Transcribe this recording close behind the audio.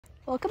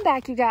Welcome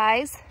back, you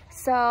guys.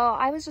 So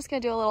I was just gonna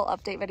do a little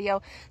update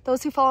video.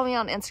 Those who follow me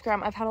on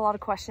Instagram, I've had a lot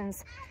of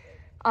questions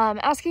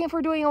asking if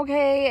we're doing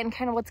okay and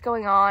kind of what's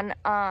going on.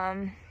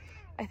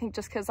 I think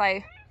just because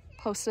I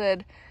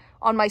posted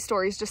on my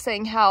stories just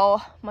saying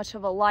how much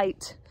of a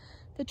light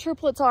the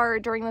triplets are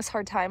during this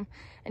hard time.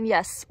 And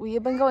yes, we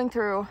have been going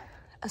through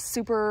a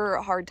super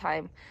hard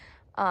time.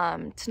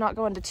 To not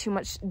go into too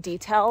much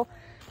detail,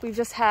 we've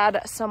just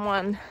had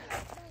someone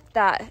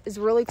that is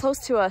really close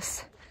to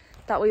us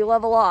that we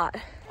love a lot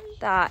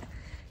that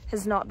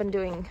has not been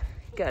doing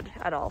good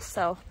at all.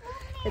 So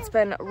it's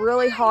been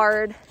really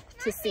hard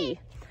to see,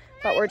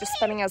 but we're just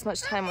spending as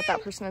much time with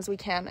that person as we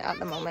can at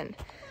the moment.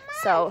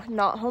 So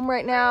not home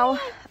right now.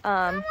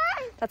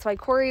 That's why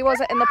Corey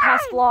wasn't in the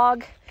past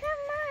vlog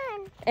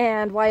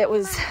and why it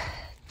was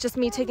just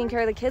me taking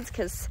care of the kids,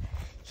 because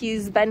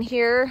he's been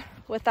here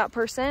with that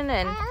person,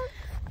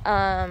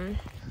 and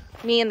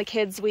me and the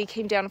kids, we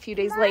came down a few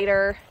days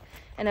later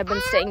and have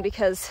been staying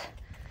because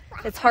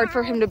it's hard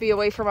for him to be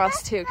away from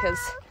us too, because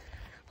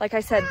like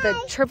I said, the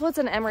triplets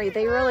and Emery,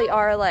 they really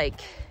are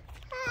like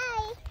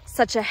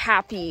such a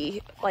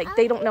happy, like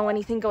they don't know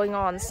anything going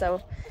on,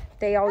 so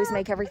they always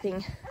make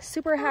everything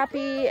super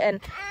happy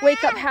and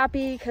wake up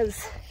happy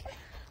because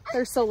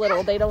they're so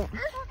little. They don't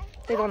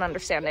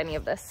understand any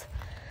of this.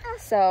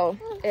 So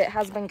it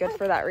has been good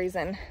for that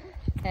reason,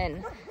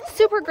 and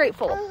super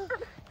grateful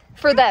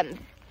for them.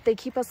 They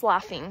keep us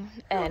laughing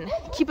and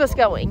keep us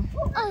going.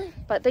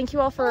 But thank you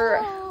all for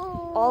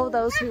all of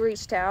those who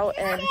reached out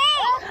and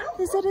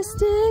is it a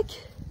stick?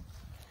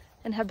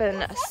 And have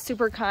been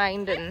super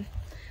kind and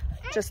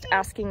just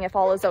asking if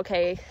all is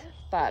okay.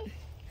 But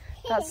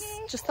that's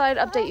just thought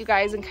I'd update you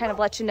guys and kind of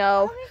let you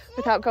know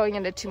without going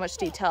into too much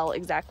detail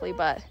exactly.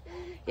 But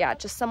yeah,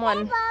 just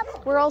someone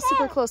we're all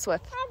super close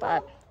with.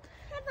 But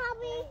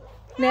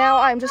now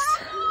I'm just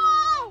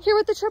here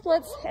with the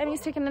triplets. Emmy's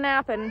taking a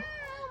nap and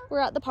we're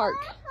at the park.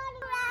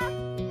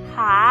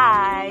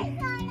 Hi.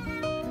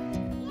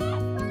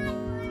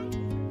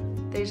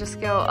 They just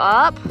go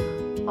up,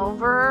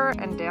 over,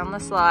 and down the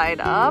slide.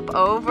 Up,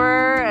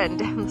 over, and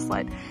down the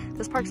slide.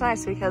 This park's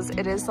nice because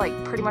it is like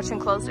pretty much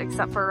enclosed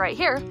except for right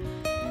here.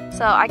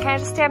 So I kind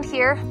of just stand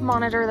here,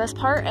 monitor this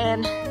part,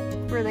 and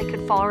where they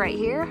could fall right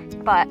here.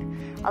 But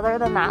other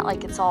than that,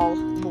 like it's all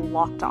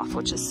blocked off,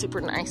 which is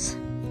super nice.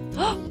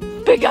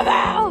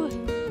 Peekaboo!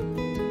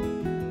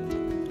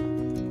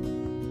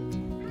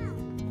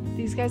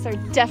 These guys are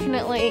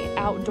definitely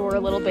outdoor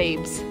little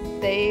babes.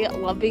 They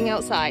love being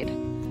outside,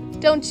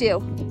 don't you?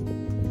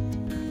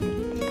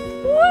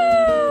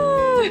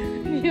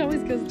 Woo! He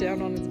always goes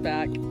down on his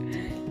back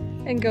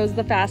and goes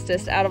the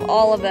fastest out of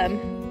all of them.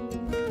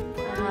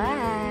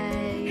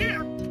 Hi.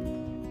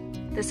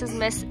 This is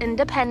Miss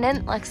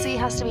Independent. Lexi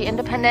has to be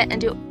independent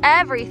and do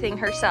everything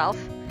herself.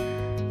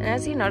 And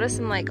as you notice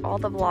in like all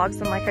the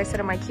vlogs and like I said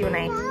in my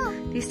Q&A,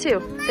 these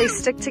two, they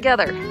stick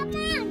together.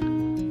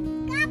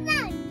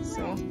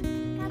 So.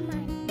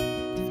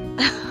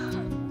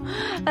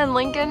 And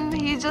Lincoln,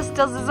 he just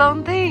does his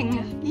own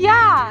thing.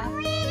 Yeah.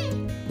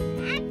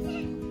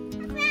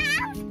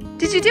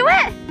 Did you do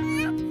it?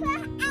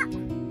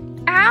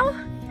 Ow.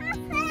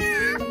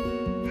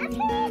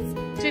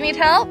 Do you need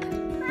help? Do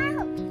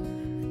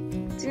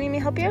you need me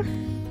to help you?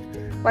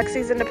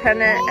 Lexi's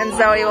independent and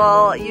Zoe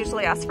will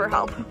usually ask for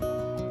help.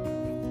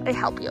 I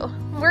help you.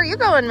 Where are you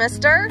going,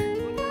 mister?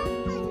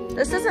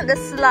 This isn't the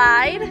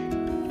slide.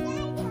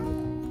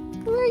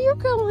 Where are you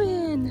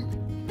going?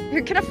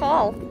 You're gonna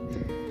fall.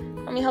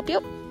 Let me help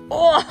you.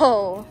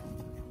 Oh!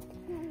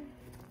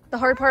 The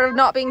hard part of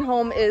not being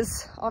home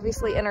is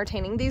obviously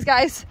entertaining these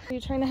guys. Are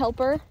you trying to help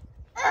her?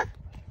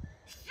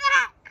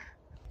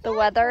 The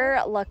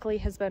weather, luckily,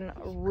 has been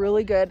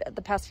really good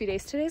the past few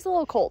days. Today's a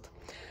little cold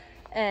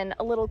and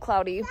a little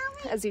cloudy,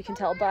 as you can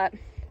tell, but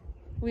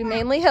we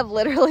mainly have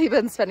literally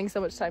been spending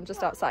so much time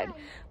just outside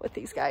with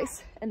these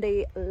guys, and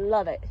they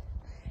love it.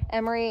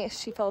 Emery,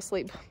 she fell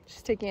asleep.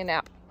 She's taking a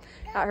nap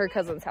at her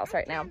cousin's house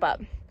right now,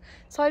 but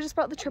so I just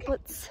brought the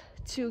triplets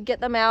to get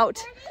them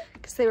out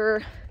because they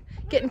were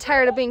getting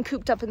tired of being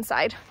cooped up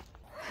inside.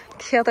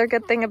 The other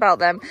good thing about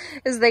them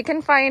is they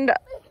can find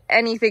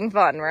anything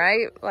fun,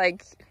 right?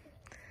 Like,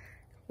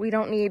 we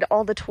don't need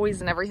all the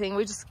toys and everything.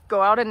 We just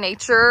go out in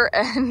nature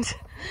and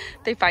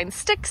they find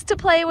sticks to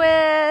play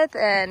with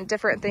and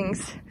different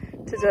things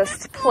to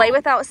just play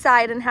with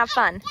outside and have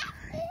fun.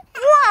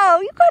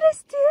 Whoa, you got a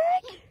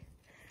stick?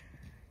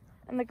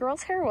 And the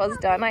girl's hair was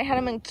done. I had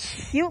them in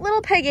cute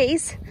little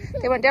peggies.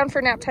 They went down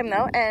for nap time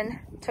though and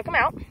took them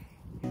out.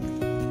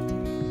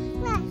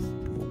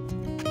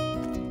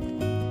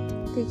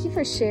 Thank you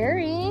for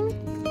sharing.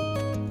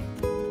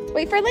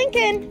 Wait for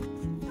Lincoln.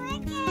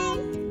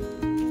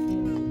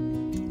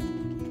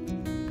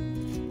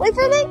 Wait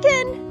for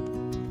Lincoln.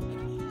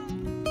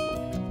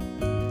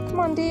 Come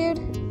on, dude.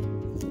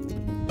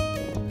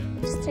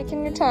 Just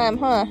taking your time,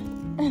 huh?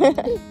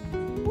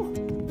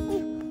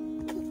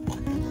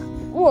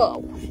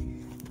 Whoa.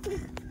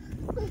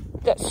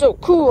 That's so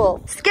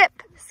cool.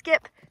 Skip,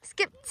 skip,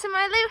 skip to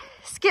my loo.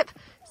 Skip,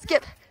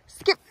 skip,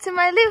 skip to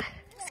my loo.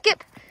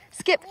 Skip,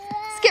 skip,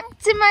 skip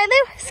to my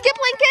Lou. Skip,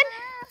 Lincoln.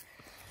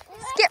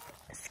 Skip,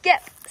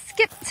 skip,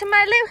 skip to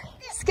my Lou.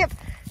 Skip,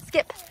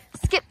 skip,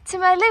 skip to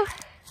my Lou.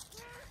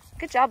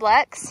 Good job,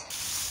 Lex.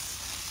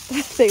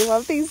 They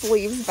love these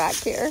leaves back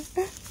here.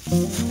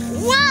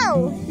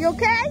 Whoa, you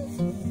okay?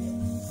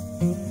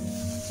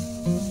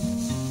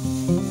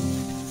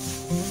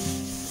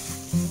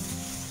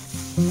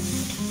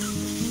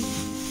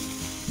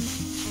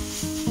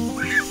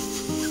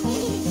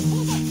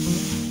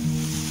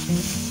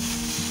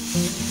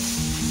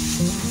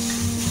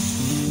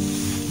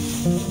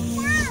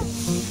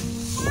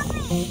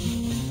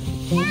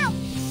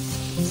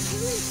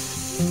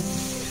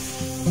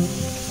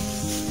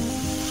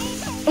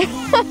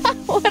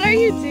 What are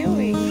you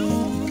doing?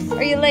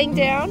 Are you laying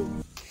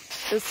down?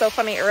 It was so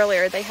funny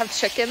earlier. They have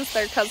chickens,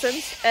 they're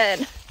cousins,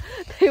 and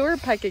they were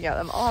pecking at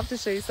them. I'll have to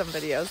show you some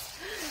videos.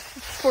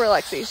 Poor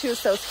Lexi, she was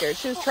so scared.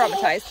 She was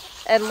traumatized.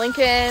 And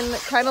Lincoln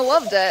kind of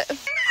loved it.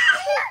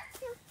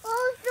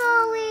 Oh,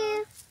 so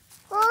cute.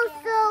 Oh,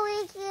 so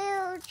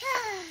cute.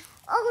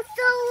 Oh,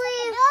 so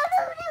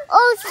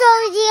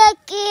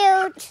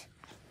cute.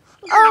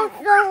 Oh,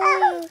 so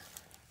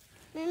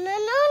no.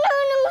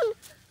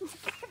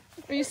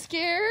 Are you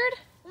scared?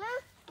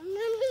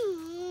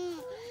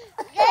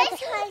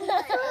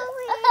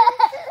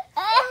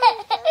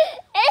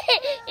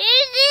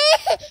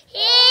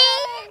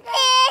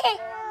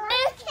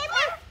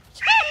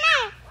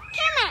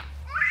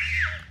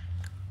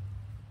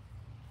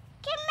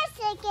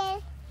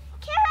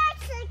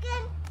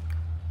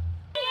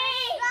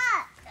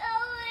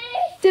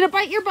 Did it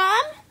bite your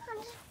bum?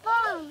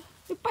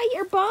 It bite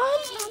your bum?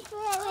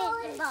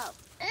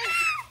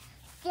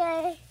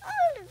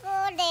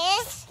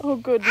 Oh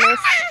goodness.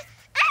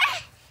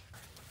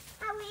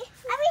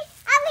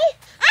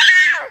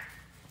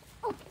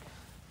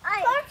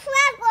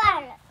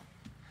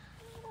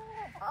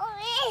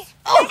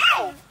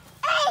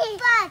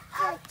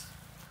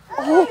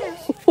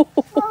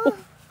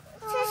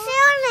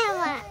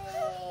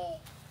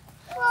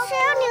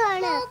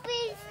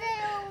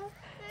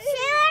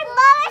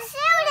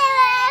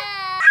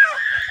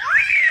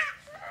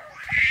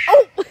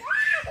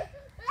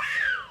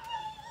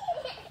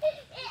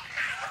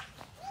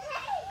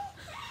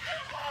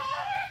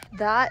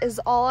 That is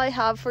all I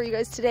have for you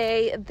guys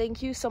today.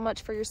 Thank you so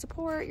much for your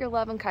support, your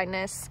love, and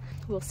kindness.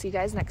 We'll see you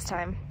guys next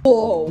time.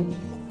 Whoa.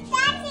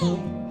 Daddy.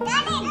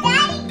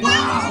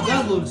 Wow,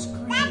 that looks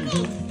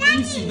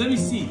crazy. Let me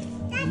see.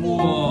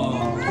 Whoa.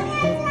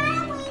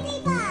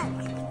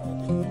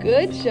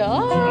 Good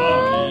job.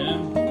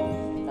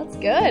 Man. That's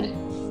good.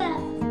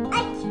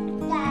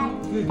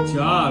 Good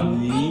job,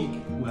 Nick.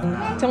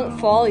 Wow. Don't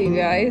fall, you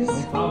guys.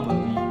 No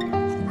problem, Nick.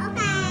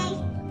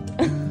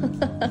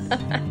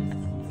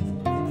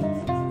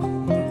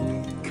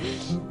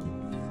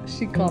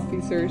 She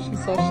copies her. She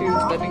saw she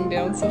was bending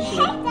down, so she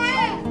would...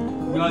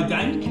 You all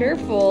done?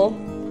 Careful.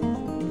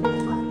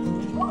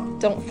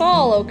 Don't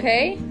fall,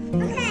 okay?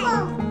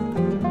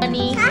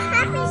 Honey.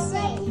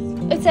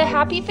 It's a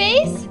happy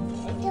face?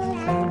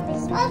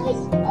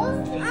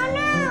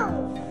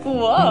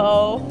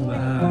 Whoa.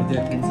 Wow,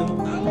 that pencil?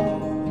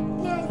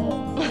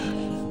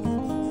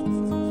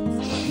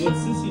 What's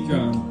Sissy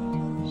drum?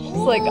 She's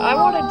like, I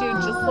want to do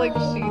just like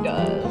she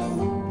does.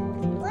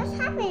 What's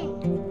happening?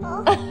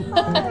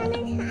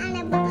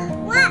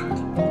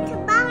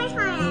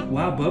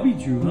 Wow, Bubby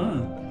drew,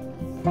 huh?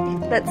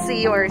 Let's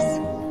see yours.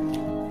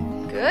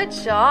 Good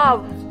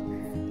job.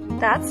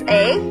 That's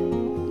A.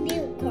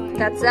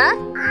 That's a.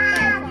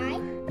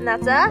 And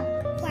that's a.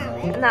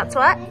 And that's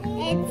what?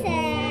 It's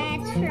a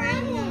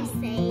triangle.